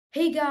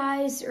Hey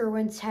guys,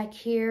 IrwinTech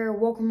here.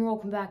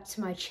 Welcome back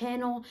to my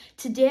channel.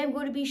 Today I'm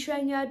going to be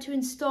showing you how to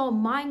install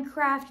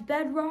Minecraft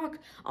Bedrock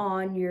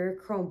on your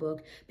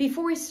Chromebook.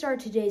 Before we start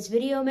today's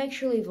video, make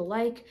sure to leave a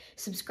like,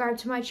 subscribe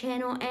to my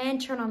channel,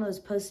 and turn on those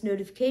post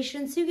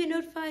notifications so you get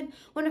notified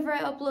whenever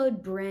I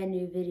upload brand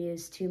new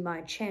videos to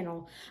my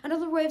channel.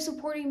 Another way of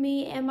supporting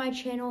me and my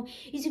channel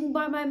is you can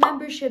buy my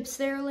memberships.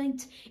 They're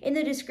linked in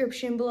the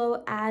description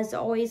below as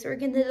always, or you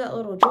can hit that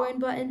little join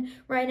button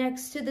right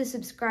next to the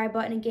subscribe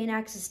button and gain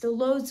access to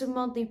loads of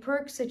monthly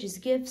perks such as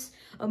gifts,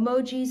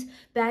 emojis,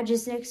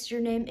 badges next to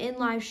your name in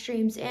live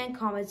streams, and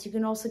comments. You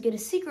can also get a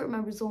secret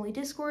members only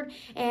Discord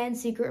and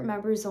secret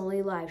members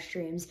only live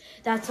streams.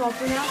 That's all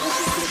for now.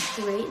 Let's just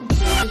get straight into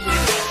the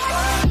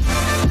video.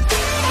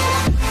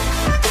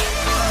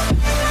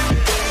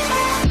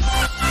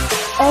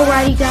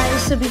 Alrighty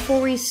guys, so before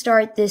we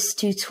start this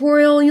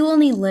tutorial, you will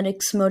need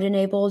Linux mode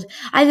enabled.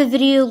 I have a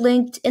video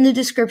linked in the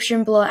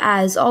description below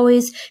as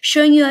always,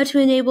 showing you how to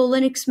enable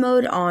Linux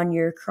mode on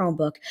your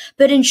Chromebook.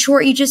 But in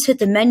short, you just hit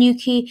the menu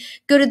key,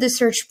 go to the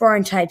search bar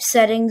and type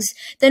settings.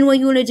 Then what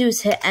you want to do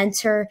is hit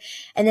enter.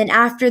 And then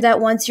after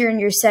that, once you're in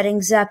your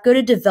settings app, go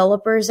to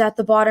developers at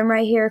the bottom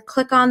right here,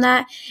 click on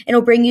that, and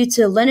it'll bring you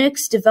to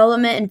Linux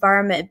Development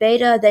Environment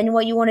Beta. Then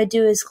what you want to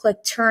do is click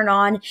turn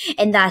on,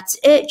 and that's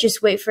it.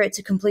 Just wait for it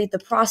to complete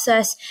the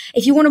process.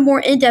 If you want a more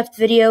in-depth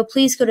video,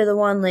 please go to the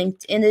one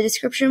linked in the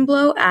description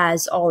below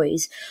as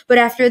always. But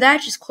after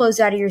that, just close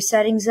out of your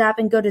settings app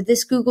and go to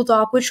this Google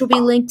Doc, which will be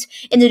linked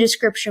in the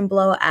description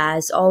below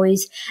as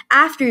always.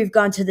 After you've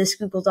gone to this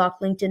Google Doc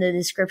linked in the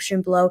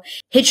description below,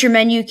 hit your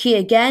menu key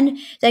again,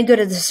 then go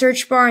to the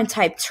search bar and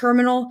type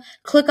terminal.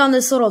 Click on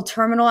this little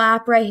terminal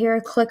app right here,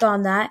 click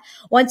on that.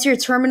 Once your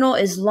terminal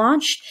is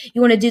launched,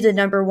 you want to do the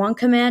 #1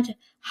 command,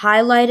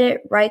 highlight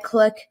it, right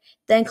click,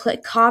 then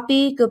click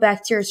copy, go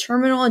back to your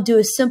terminal and do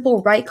a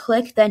simple right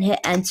click, then hit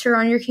enter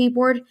on your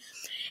keyboard.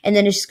 And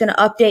then it's just going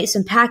to update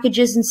some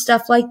packages and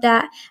stuff like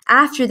that.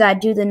 After that,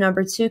 do the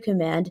 #2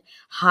 command,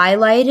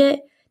 highlight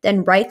it,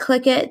 then right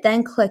click it,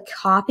 then click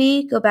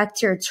copy, go back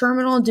to your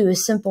terminal, do a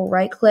simple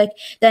right click,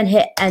 then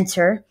hit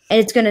enter. And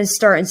it's going to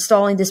start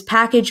installing this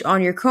package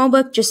on your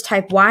Chromebook. Just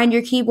type Y on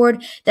your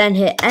keyboard, then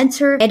hit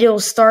enter, and it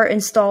will start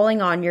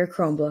installing on your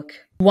Chromebook.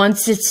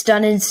 Once it's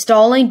done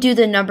installing, do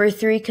the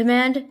 #3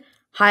 command,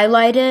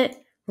 highlight it,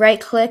 right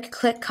click,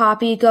 click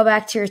copy, go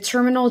back to your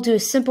terminal, do a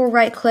simple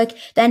right click,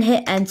 then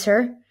hit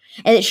enter.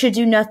 And it should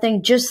do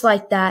nothing just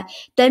like that.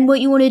 Then what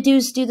you want to do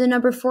is do the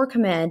 #4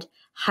 command.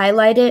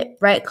 Highlight it,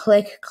 right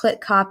click, click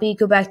copy,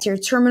 go back to your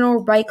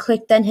terminal, right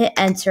click, then hit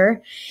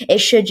enter. It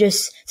should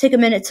just take a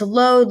minute to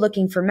load,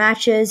 looking for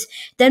matches.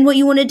 Then what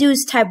you want to do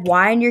is type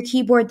Y on your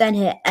keyboard, then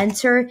hit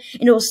enter,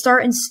 and it will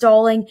start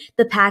installing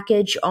the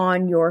package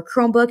on your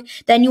Chromebook.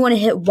 Then you want to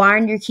hit Y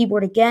on your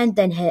keyboard again,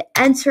 then hit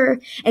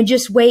enter, and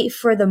just wait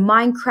for the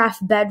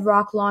Minecraft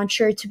Bedrock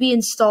launcher to be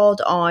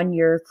installed on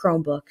your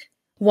Chromebook.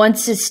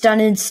 Once it's done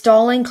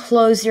installing,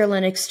 close your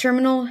Linux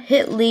terminal,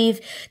 hit leave,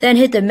 then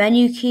hit the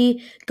menu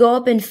key, go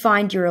up and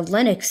find your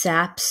Linux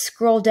apps,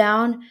 scroll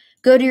down,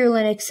 go to your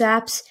Linux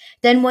apps.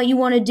 Then what you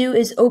want to do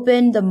is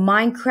open the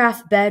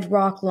Minecraft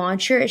Bedrock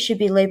launcher. It should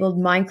be labeled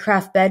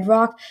Minecraft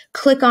Bedrock.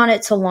 Click on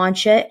it to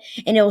launch it,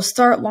 and it will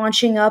start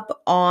launching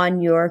up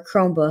on your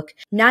Chromebook.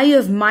 Now you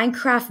have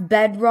Minecraft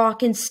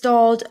Bedrock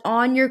installed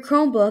on your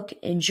Chromebook.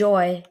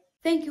 Enjoy!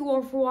 Thank you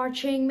all for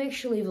watching. Make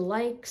sure to leave a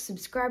like,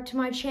 subscribe to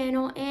my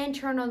channel, and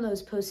turn on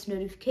those post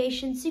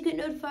notifications so you get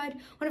notified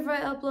whenever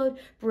I upload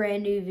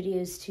brand new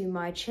videos to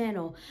my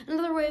channel.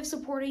 Another way of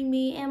supporting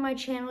me and my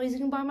channel is you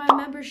can buy my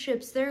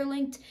memberships. They're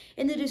linked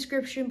in the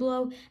description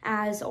below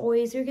as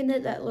always. You can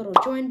hit that little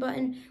join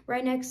button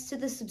right next to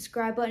the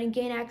subscribe button and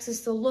gain access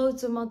to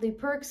loads of monthly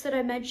perks that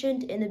I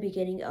mentioned in the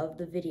beginning of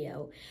the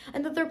video.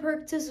 Another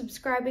perk to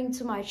subscribing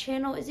to my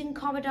channel is you can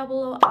comment down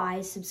below,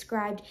 I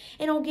subscribed,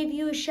 and I'll give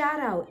you a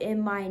shout out in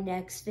my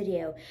next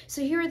video.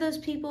 So here are those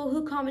people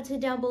who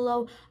commented down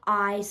below,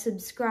 I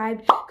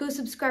subscribed. Go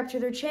subscribe to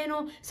their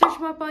channel, search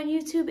them up on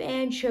YouTube,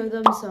 and show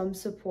them some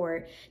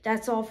support.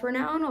 That's all for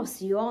now, and I'll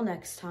see you all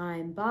next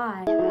time.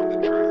 Bye.